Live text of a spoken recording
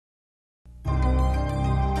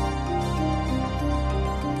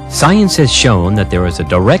Science has shown that there is a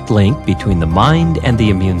direct link between the mind and the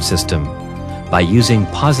immune system. By using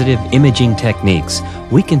positive imaging techniques,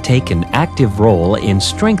 we can take an active role in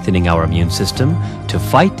strengthening our immune system to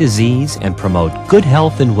fight disease and promote good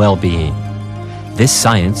health and well-being. This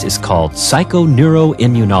science is called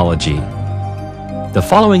psychoneuroimmunology. The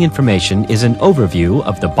following information is an overview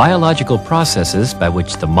of the biological processes by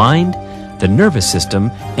which the mind, the nervous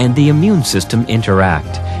system, and the immune system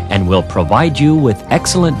interact, and will provide you with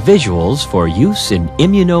excellent visuals for use in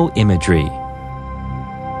immuno-imagery.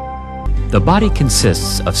 The body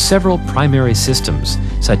consists of several primary systems,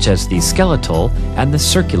 such as the skeletal and the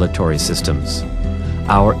circulatory systems.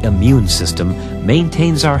 Our immune system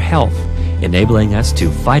maintains our health, enabling us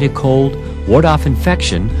to fight a cold, ward off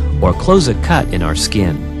infection, or close a cut in our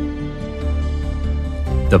skin.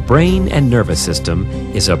 The brain and nervous system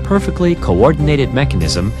is a perfectly coordinated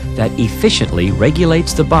mechanism that efficiently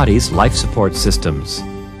regulates the body's life support systems.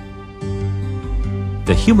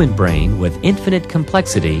 The human brain, with infinite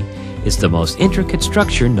complexity, is the most intricate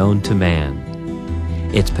structure known to man.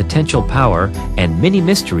 Its potential power and many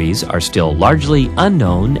mysteries are still largely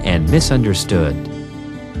unknown and misunderstood.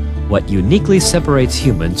 What uniquely separates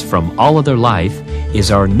humans from all other life is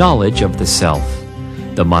our knowledge of the self,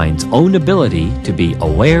 the mind's own ability to be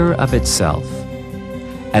aware of itself.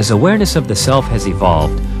 As awareness of the self has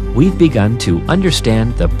evolved, we've begun to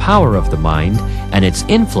understand the power of the mind and its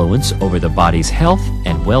influence over the body's health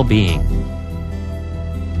and well-being.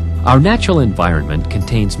 Our natural environment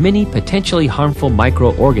contains many potentially harmful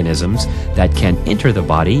microorganisms that can enter the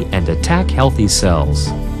body and attack healthy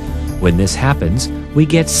cells. When this happens, we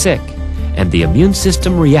get sick, and the immune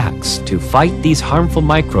system reacts to fight these harmful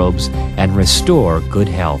microbes and restore good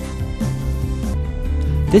health.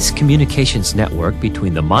 This communications network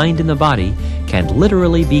between the mind and the body can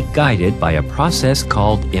literally be guided by a process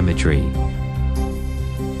called imagery.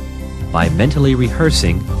 By mentally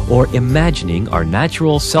rehearsing or imagining our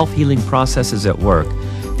natural self-healing processes at work,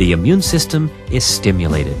 the immune system is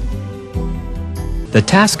stimulated. The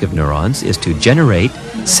task of neurons is to generate,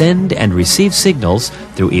 send, and receive signals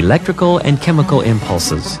through electrical and chemical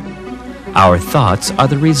impulses. Our thoughts are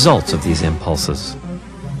the results of these impulses.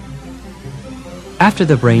 After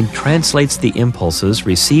the brain translates the impulses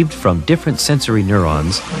received from different sensory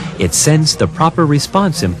neurons, it sends the proper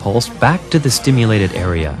response impulse back to the stimulated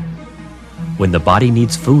area. When the body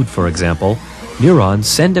needs food, for example, neurons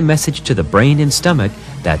send a message to the brain and stomach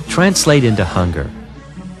that translate into hunger.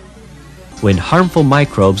 When harmful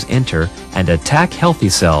microbes enter and attack healthy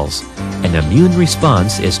cells, an immune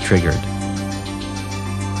response is triggered.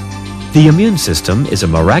 The immune system is a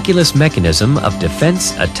miraculous mechanism of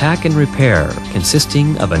defense, attack, and repair,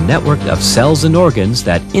 consisting of a network of cells and organs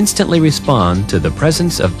that instantly respond to the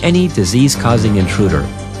presence of any disease-causing intruder.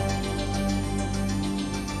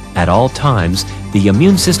 At all times, the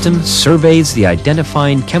immune system surveys the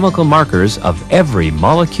identifying chemical markers of every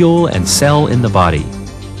molecule and cell in the body.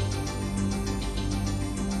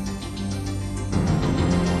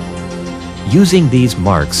 Using these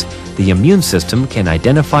marks, the immune system can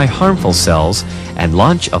identify harmful cells and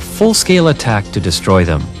launch a full-scale attack to destroy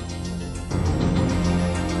them.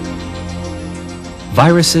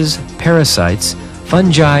 Viruses, parasites,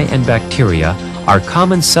 fungi, and bacteria are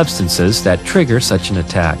common substances that trigger such an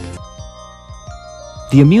attack.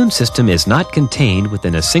 The immune system is not contained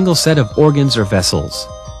within a single set of organs or vessels.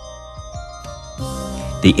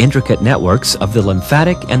 The intricate networks of the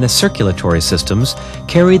lymphatic and the circulatory systems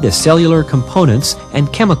carry the cellular components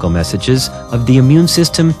and chemical messages of the immune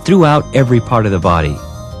system throughout every part of the body.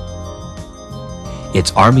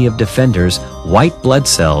 Its army of defenders, white blood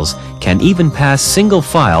cells, can even pass single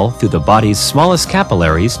file through the body's smallest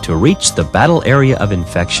capillaries to reach the battle area of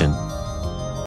infection.